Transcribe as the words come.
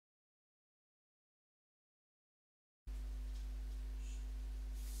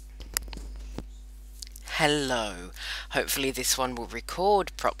Hello. Hopefully this one will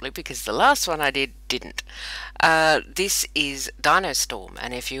record properly because the last one I did didn't. This is Dinostorm,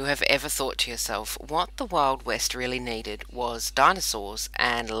 and if you have ever thought to yourself what the Wild West really needed was dinosaurs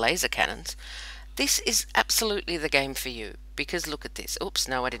and laser cannons, this is absolutely the game for you, because look at this. Oops,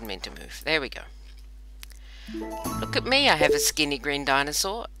 no, I didn't mean to move. There we go. Look at me, I have a skinny green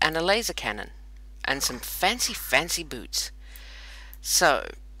dinosaur and a laser cannon and some fancy boots. So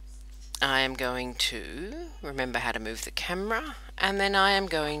I am going to remember how to move the camera, and then I am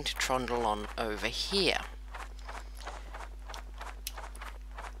going to trundle on over here.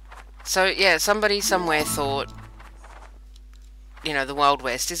 So yeah, somebody somewhere thought, you know, the Wild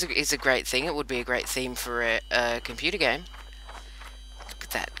West is a great thing. It would be a great theme for a computer game. Look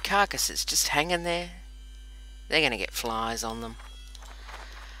at that, carcasses just hanging there. They're going to get flies on them.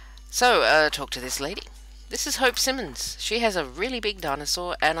 So, talk to this lady. This is Hope Simmons. She has a really big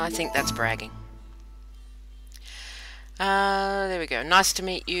dinosaur, and I think that's bragging. There we go. Nice to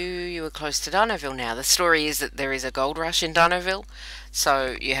meet you. You are close to Dinoville now. The story is that there is a gold rush in Dinoville,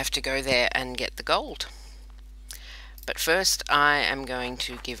 so you have to go there and get the gold. But first, I am going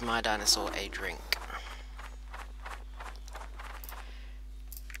to give my dinosaur a drink.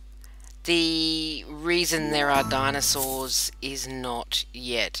 The reason there are dinosaurs is not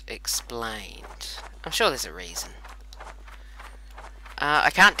yet explained. I'm sure there's a reason.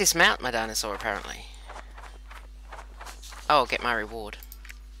 I can't dismount my dinosaur, apparently. Oh, I'll get my reward.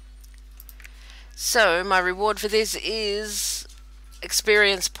 So, my reward for this is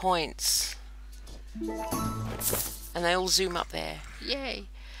experience points. And they all zoom up there. Yay!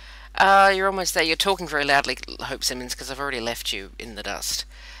 You're almost there. You're talking very loudly, Hope Simmons, because I've already left you in the dust.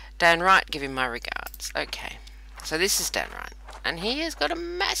 Dan Wright, give him my regards. Okay, so this is Dan Wright, and he has got a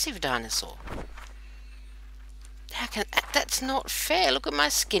massive dinosaur. How can that's not fair? Look at my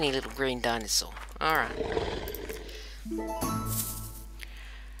skinny little green dinosaur. All right.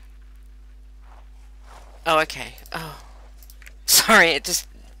 Oh, okay. Oh, sorry.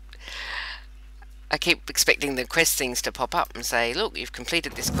 I keep expecting the quest things to pop up and say, "Look, you've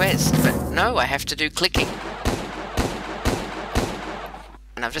completed this quest," but no, I have to do clicking.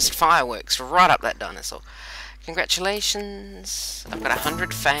 And I've just fireworks right up that dinosaur. Congratulations. I've got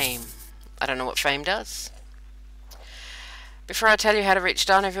 100 fame. I don't know what fame does. Before I tell you how to reach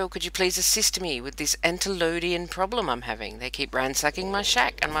Dinoville, could you please assist me with this Entelodian problem I'm having? They keep ransacking my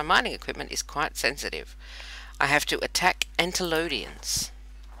shack, and my mining equipment is quite sensitive. I have to attack Entelodians,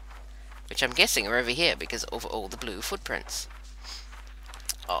 which I'm guessing are over here because of all the blue footprints.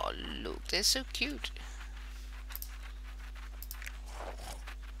 Oh, look, they're so cute.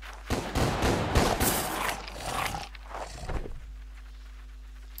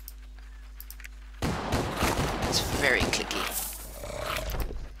 It's very clicky.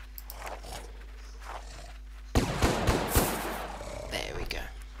 There we go.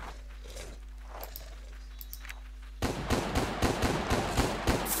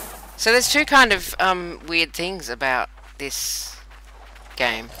 So there's two kind of weird things about this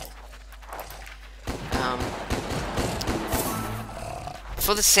game.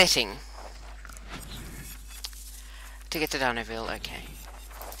 For the setting, to get to Dinoville, okay.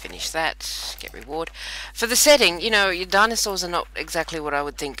 Finish that, get reward. For the setting, you know, your dinosaurs are not exactly what I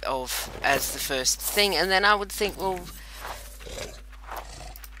would think of as the first thing, and then I would think, well,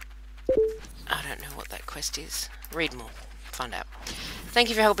 I don't know what that quest is. Read more, find out. Thank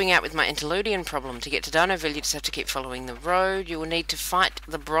you for helping out with my Entelodian problem. To get to Dinoville, you just have to keep following the road. You will need to fight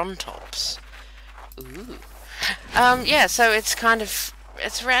the Brontops. Ooh. Yeah, so it's kind of,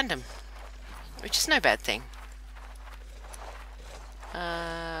 it's random, which is no bad thing.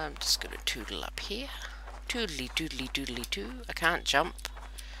 I'm just going to toodle up here. Toodly doodly doodly doo. I can't jump,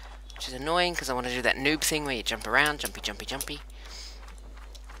 which is annoying because I want to do that noob thing where you jump around. Jumpy, jumpy, jumpy.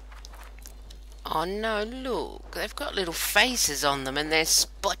 Oh no, look. They've got little faces on them and they're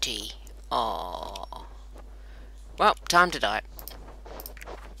spotty. Oh. Well, time to die.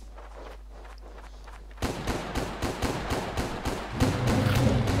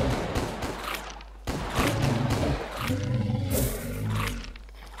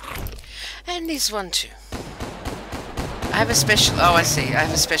 And this one too. I have a special, oh I see, I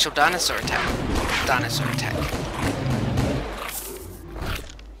have a special dinosaur attack. Dinosaur attack.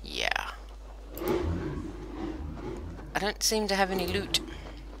 Yeah. I don't seem to have any loot.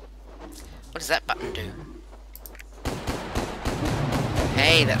 What does that button do?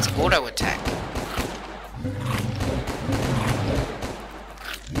 Hey, that's auto attack.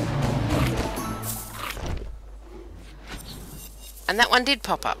 And that one did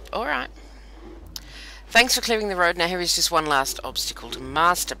pop up, alright. Thanks for clearing the road. Now here is just one last obstacle to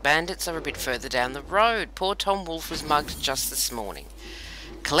master. Bandits are a bit further down the road. Poor Tom Wolfe was mugged just this morning.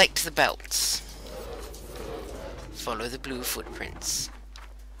 Collect the belts. Follow the blue footprints.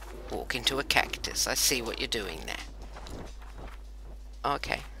 Walk into a cactus. I see what you're doing there.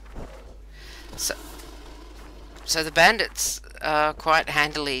 Okay. So the bandits are quite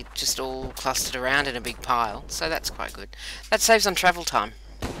handily just all clustered around in a big pile. So that's quite good. That saves on travel time.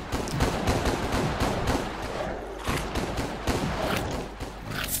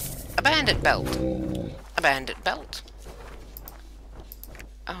 A bandit belt. A bandit belt.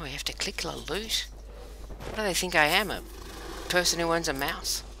 Oh, I have to click the loot. What do they think I am? A person who owns a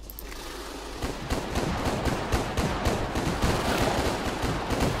mouse?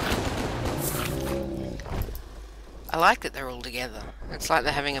 I like that they're all together. It's like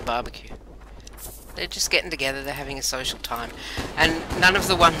they're having a barbecue. They're just getting together, they're having a social time. And none of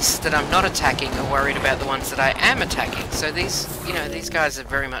the ones that I'm not attacking are worried about the ones that I am attacking. So these, these guys are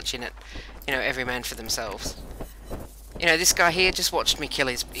very much in it, every man for themselves. This guy here just watched me kill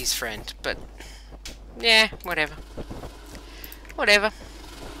his friend, but yeah, whatever. Whatever.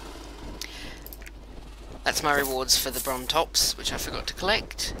 That's my rewards for the brom tops, which I forgot to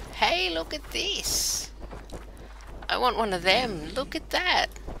collect. Hey, look at this. I want one of them. Look at that.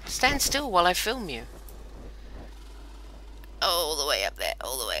 Stand still while I film you. All the way up there,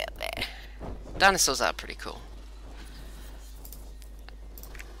 all the way up there. Dinosaurs are pretty cool.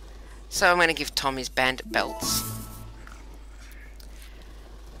 So I'm going to give Tom his bandit belts.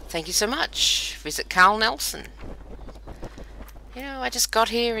 Thank you so much. Visit Carl Nelson. I just got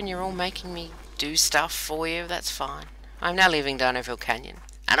here and you're all making me do stuff for you. That's fine. I'm now leaving Dinoville Canyon.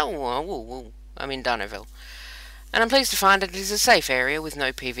 And I'm in Dinoville. And I'm pleased to find it is a safe area with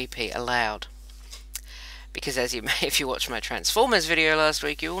no PvP allowed. Because as you may, if you watched my Transformers video last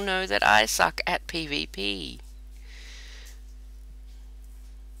week, you will know that I suck at PvP.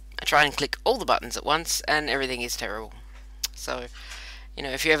 I try and click all the buttons at once, and everything is terrible. So,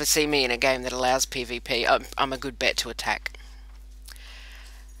 if you ever see me in a game that allows PvP, I'm a good bet to attack.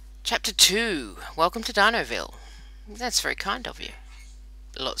 Chapter 2. Welcome to Dinoville. That's very kind of you.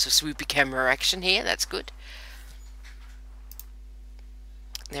 Lots of swoopy camera action here, that's good.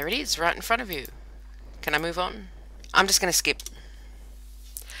 There it is, right in front of you. Can I move on? I'm just going to skip.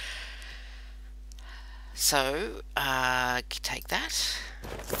 So, take that.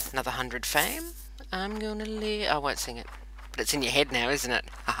 Another 100 fame. I'm going to leave... I won't sing it. But it's in your head now, isn't it?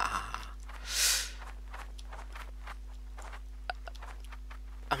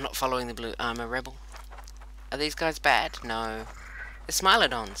 I'm not following the blue. I'm a rebel. Are these guys bad? No. The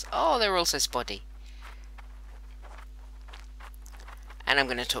Smilodons. Oh, they're also spotty. And I'm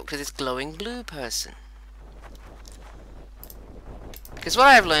going to talk to this glowing blue person. Because what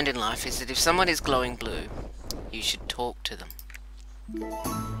I have learned in life is that if someone is glowing blue, you should talk to them.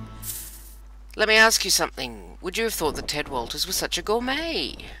 Let me ask you something. Would you have thought that Ted Walters was such a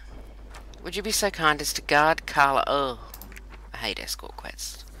gourmet? Would you be so kind as to guard Carla? Oh, I hate escort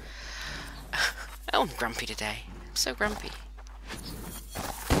quests. Oh, I'm grumpy today. I'm so grumpy.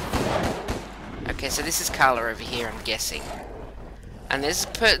 Okay, so this is Carla over here, I'm guessing. And there's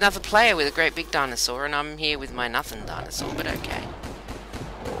another player with a great big dinosaur, and I'm here with my nothing dinosaur, but okay.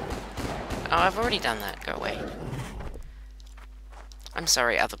 Oh, I've already done that. Go away. I'm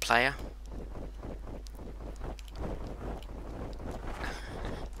sorry, other player.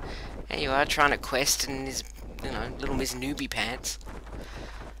 There you are, trying to quest in his, little Miss Newbie pants.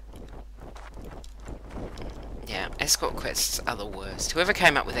 Yeah, escort quests are the worst. Whoever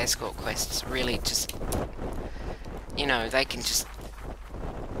came up with escort quests really just... they can just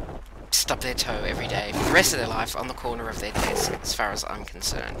stub their toe every day for the rest of their life on the corner of their desk, as far as I'm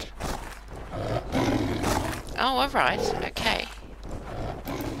concerned. Oh, alright, okay.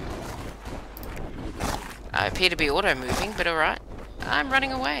 I appear to be auto-moving, but alright. I'm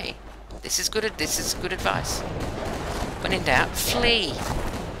running away. This is good advice. When in doubt, flee.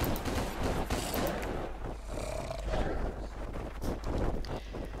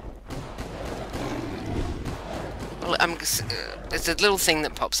 Well, there's a little thing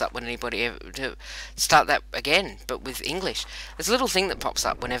that pops up when anybody to start that again, but with English. There's a little thing that pops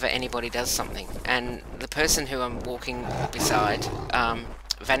up whenever anybody does something, and the person who I'm walking beside,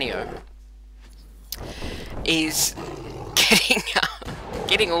 Vanio, is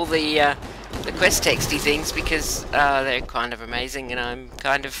getting all the quest texty things because they're kind of amazing, and I'm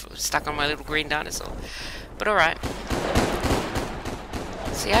kind of stuck on my little green dinosaur. But alright.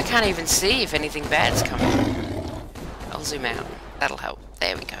 See, I can't even see if anything bad's coming. I'll zoom out. That'll help.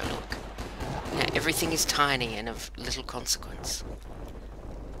 There we go, look. Now everything is tiny and of little consequence.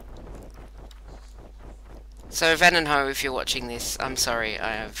 So Van and Ho, if you're watching this, I'm sorry,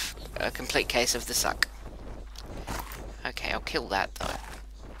 I have a complete case of the suck. Okay, I'll kill that though.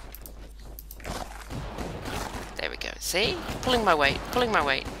 There we go. See? Pulling my weight, pulling my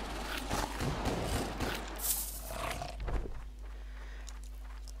weight.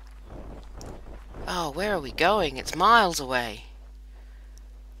 Oh, where are we going? It's miles away.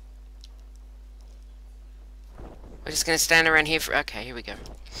 We're just going to stand around here for... Okay, here we go.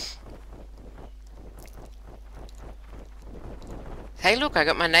 Hey, look, I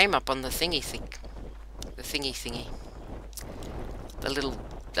got my name up on the thingy thing. The thingy. The little,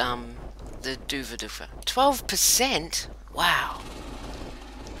 the doofa. 12%? Wow.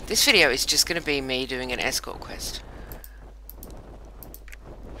 This video is just going to be me doing an escort quest.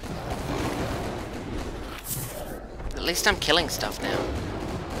 At least I'm killing stuff now.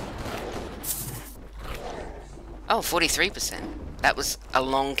 Oh, 43%. That was a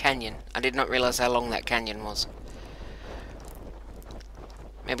long canyon. I did not realize how long that canyon was.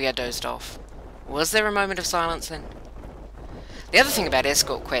 Maybe I dozed off. Was there a moment of silence then? The other thing about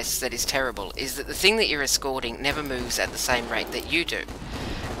escort quests that is terrible is that the thing that you're escorting never moves at the same rate that you do.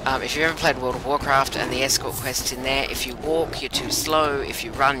 If you've ever played World of Warcraft and the escort quest's in there, if you walk, you're too slow. If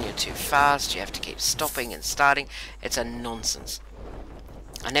you run, you're too fast. You have to keep stopping and starting. It's a nonsense.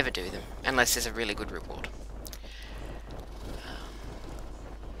 I never do them, unless there's a really good reward.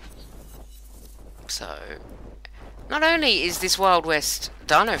 So, not only is this Wild West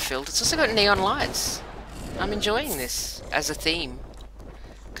dino filled, it's also got neon lights. I'm enjoying this as a theme.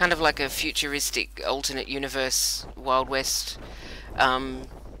 Kind of like a futuristic alternate universe Wild West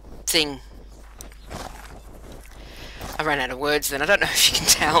thing. I ran out of words then, I don't know if you can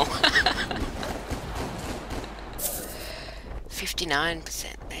tell.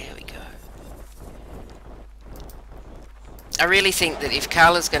 59%, there we go. I really think that if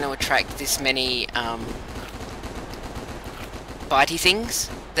Carla's going to attract this many bitey things,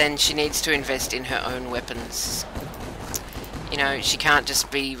 then she needs to invest in her own weapons. You know, she can't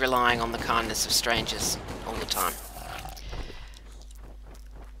just be relying on the kindness of strangers all the time.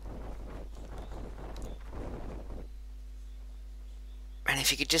 And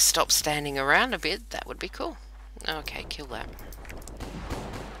if you could just stop standing around a bit, that would be cool. Okay, kill that.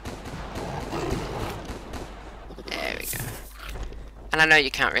 There we go. And I know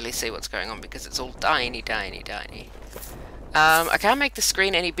you can't really see what's going on because it's all tiny. I can't make the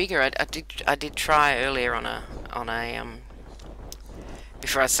screen any bigger. I did try earlier on a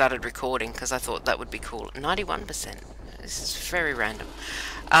before I started recording because I thought that would be cool. 91%. This is very random.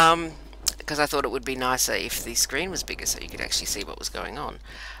 Because I thought it would be nicer if the screen was bigger so you could actually see what was going on.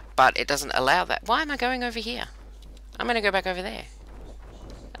 But it doesn't allow that. Why am I going over here? I'm going to go back over there.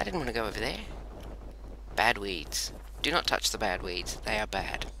 I didn't want to go over there. Bad weeds. Do not touch the bad weeds. They are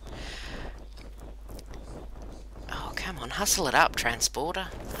bad. Oh, come on. Hustle it up, transporter.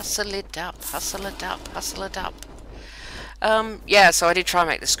 Hustle it up. Hustle it up. Hustle it up. Yeah, so I did try and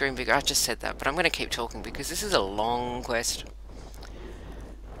make the screen bigger. I just said that, but I'm going to keep talking because this is a long quest.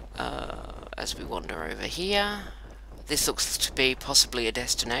 As we wander over here. This looks to be possibly a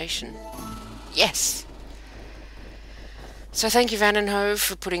destination. Yes! So thank you, Van and Hove,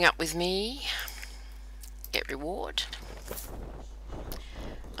 for putting up with me. Get reward.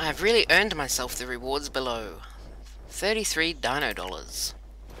 I have really earned myself the rewards below. 33 dino dollars.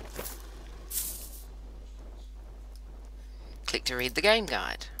 Click to read the game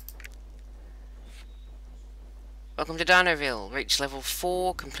guide. Welcome to Dinoville. Reach level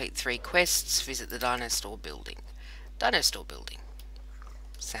 4, complete 3 quests, visit the Dino Store building. Dino Store building.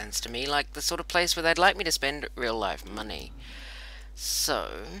 Sounds to me like the sort of place where they'd like me to spend real life money. So,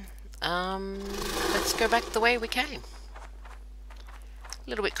 let's go back the way we came. A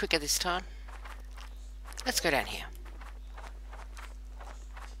little bit quicker this time. Let's go down here.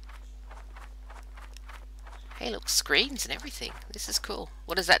 Hey, look, screens and everything. This is cool.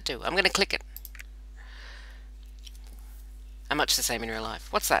 What does that do? I'm going to click it. And much the same in real life.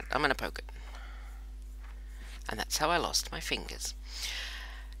 What's that? I'm going to poke it. And that's how I lost my fingers.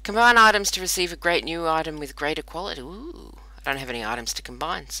 Combine items to receive a great new item with greater quality. Ooh, I don't have any items to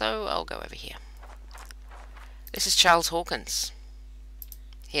combine, so I'll go over here. This is Charles Hawkins.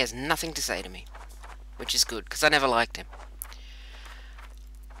 He has nothing to say to me, which is good, because I never liked him.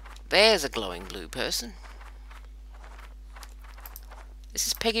 There's a glowing blue person. This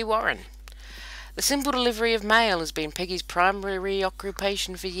is Peggy Warren. The simple delivery of mail has been Peggy's primary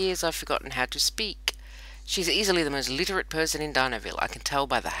occupation for years. I've forgotten how to speak. She's easily the most literate person in Dinoville. I can tell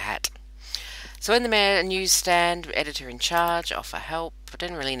by the hat. So in the newsstand, editor in charge, offer help. I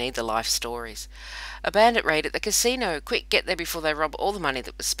didn't really need the life stories. A bandit raid at the casino. Quick, get there before they rob all the money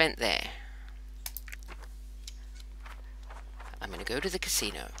that was spent there. I'm going to go to the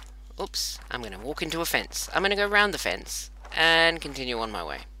casino. Oops, I'm going to walk into a fence. I'm going to go round the fence and continue on my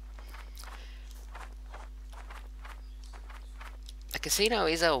way. The casino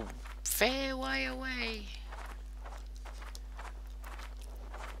is a fair way away.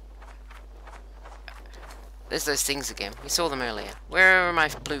 There's those things again. We saw them earlier. Where are my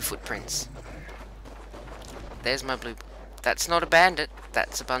blue footprints? There's my blue... That's not a bandit.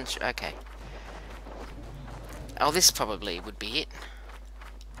 That's a bunch... Okay. Oh, this probably would be it.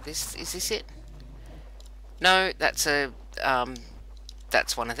 Is this it? No, that's a...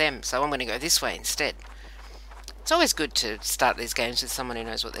 that's one of them. So I'm going to go this way instead. It's always good to start these games with someone who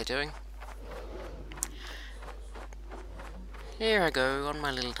knows what they're doing. Here I go on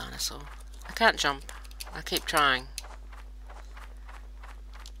my little dinosaur. I can't jump. I keep trying.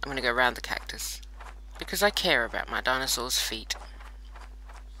 I'm going to go around the cactus. Because I care about my dinosaur's feet.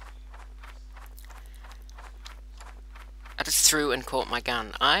 I just threw and caught my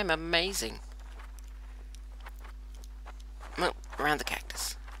gun. I'm amazing. Well, around the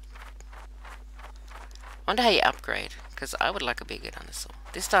cactus. I wonder how you upgrade, because I would like a bigger dinosaur.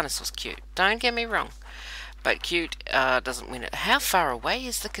 This dinosaur's cute. Don't get me wrong. But cute doesn't win it. How far away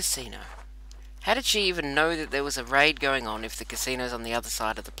is the casino? How did she even know that there was a raid going on if the casino's on the other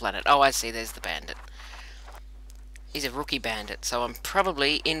side of the planet? Oh, I see. There's the bandit. He's a rookie bandit, so I'm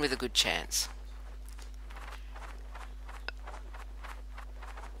probably in with a good chance.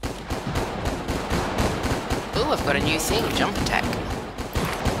 Ooh, I've got a new thing. Jump attack.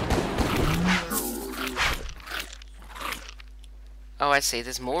 Oh, I see.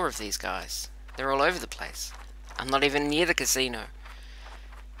 There's more of these guys. They're all over the place. I'm not even near the casino.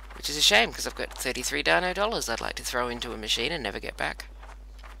 Which is a shame, because I've got 33 dino dollars I'd like to throw into a machine and never get back.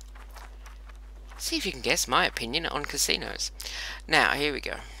 See if you can guess my opinion on casinos. Now, here we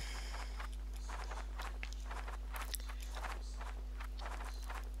go.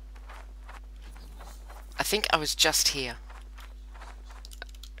 I think I was just here.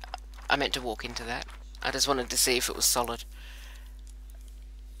 I meant to walk into that. I just wanted to see if it was solid.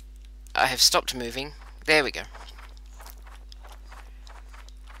 I have stopped moving. There we go.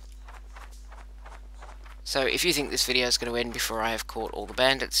 So if you think this video is going to end before I have caught all the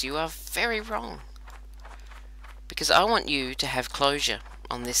bandits, you are very wrong. Because I want you to have closure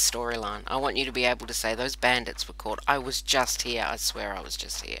on this storyline. I want you to be able to say those bandits were caught. I was just here. I swear I was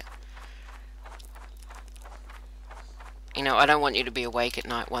just here. You know, I don't want you to be awake at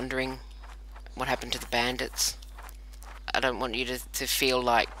night wondering what happened to the bandits. I don't want you to feel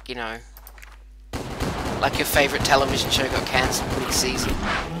like, you know, like your favourite television show got cancelled mid-season.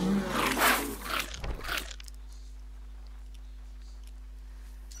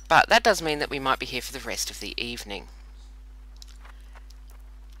 But that does mean that we might be here for the rest of the evening.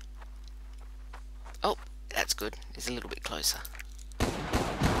 Oh, that's good. It's a little bit closer.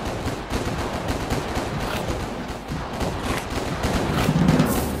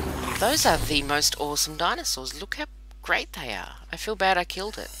 Those are the most awesome dinosaurs. Look how great they are. I feel bad I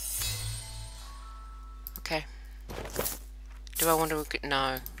killed it. Okay. Do I want to look at...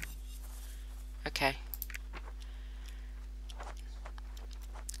 No. Okay.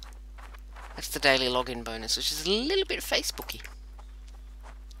 That's the daily login bonus, which is a little bit Facebooky.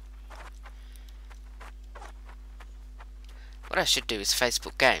 What I should do is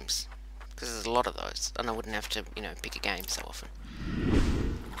Facebook games, because there's a lot of those, and I wouldn't have to, you know, pick a game so often.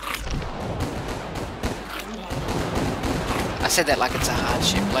 I said that like it's a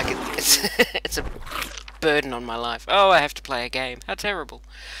hardship, like it's a burden on my life. Oh, I have to play a game. How terrible.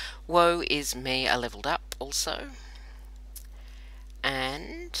 Woe is me. I leveled up also.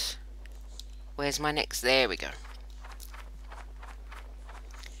 And where's my next? There we go.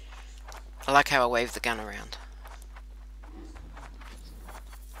 I like how I wave the gun around.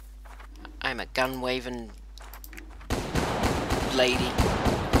 I'm a gun-waving lady.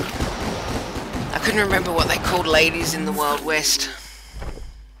 I couldn't remember what they called ladies in the Wild West.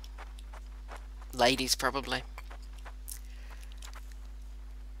 Ladies, probably.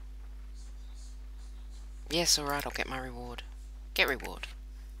 Yes, alright, I'll get my reward. Get reward.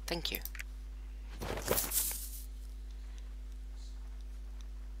 Thank you.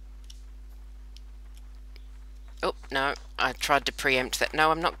 Oh, no, I tried to preempt that. No,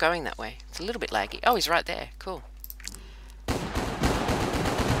 I'm not going that way. It's a little bit laggy. Oh, he's right there. Cool.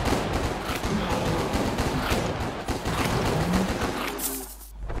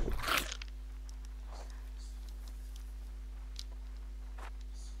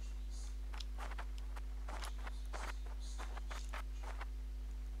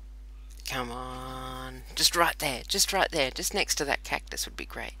 Come on. Just right there. Just right there. Just next to that cactus would be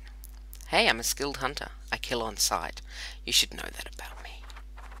great. Hey, I'm a skilled hunter. I kill on sight. You should know that about me.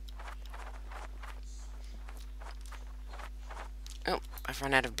 Oh, I've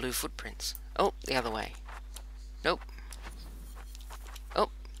run out of blue footprints. Oh, the other way. Nope.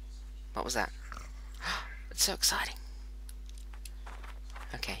 Oh, what was that? It's so exciting.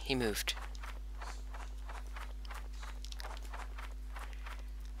 Okay, he moved.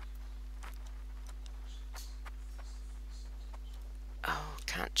 Oh,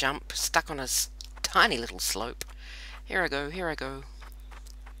 can't jump. Stuck on a tiny little slope. Here I go, here I go.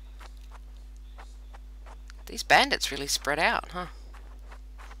 These bandits really spread out, huh?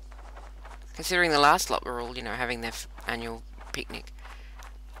 Considering the last lot were all, having their annual picnic.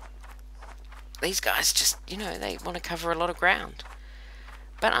 These guys just, they want to cover a lot of ground.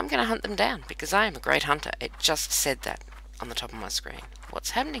 But I'm going to hunt them down because I am a great hunter. It just said that on the top of my screen.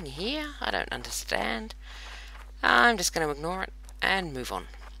 What's happening here? I don't understand. I'm just going to ignore it and move on.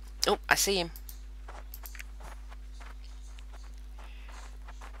 Oh, I see him.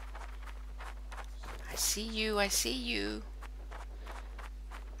 I see you, I see you.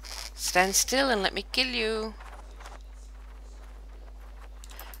 Stand still and let me kill you.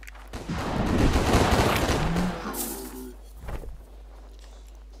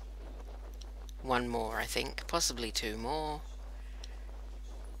 One more, I think. Possibly two more.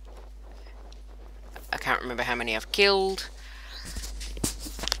 I can't remember how many I've killed.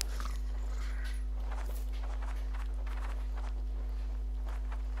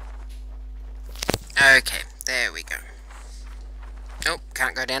 Okay, there we go. Oh,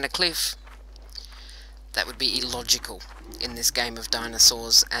 can't go down a cliff. That would be illogical in this game of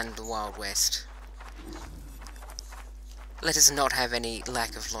dinosaurs and the Wild West. Let us not have any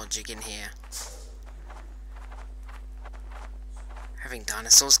lack of logic in here. Having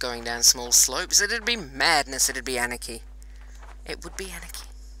dinosaurs going down small slopes, it'd be madness, it'd be anarchy. It would be anarchy.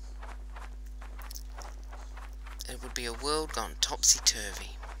 It would be a world gone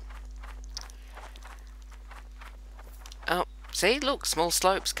topsy-turvy. Oh, see, look, small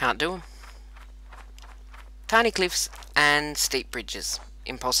slopes, can't do them. Tiny cliffs and steep bridges,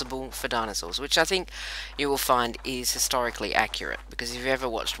 impossible for dinosaurs, which I think you will find is historically accurate, because if you've ever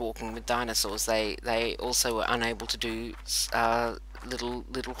watched Walking with Dinosaurs, they also were unable to do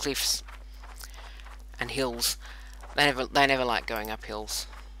little cliffs and hills. They never like going up hills.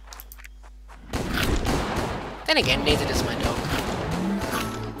 Then again, neither does my dog.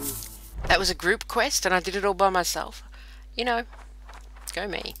 That was a group quest and I did it all by myself. Go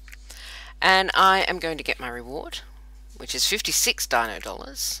me. And I am going to get my reward, which is 56 dino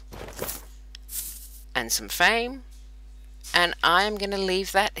dollars and some fame, and I am going to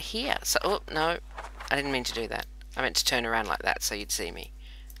leave that here. So, oh no, I didn't mean to do that. I meant to turn around like that so you'd see me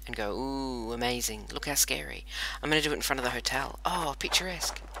and go, ooh, amazing, look how scary. I'm going to do it in front of the hotel. Oh,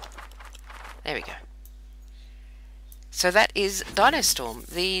 picturesque. There we go. So that is Dinostorm,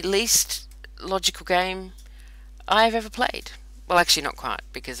 the least logical game I've ever played. Well, actually not quite,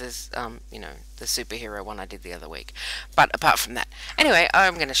 because there's, the superhero one I did the other week. But apart from that. Anyway,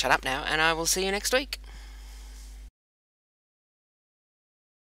 I'm going to shut up now, and I will see you next week.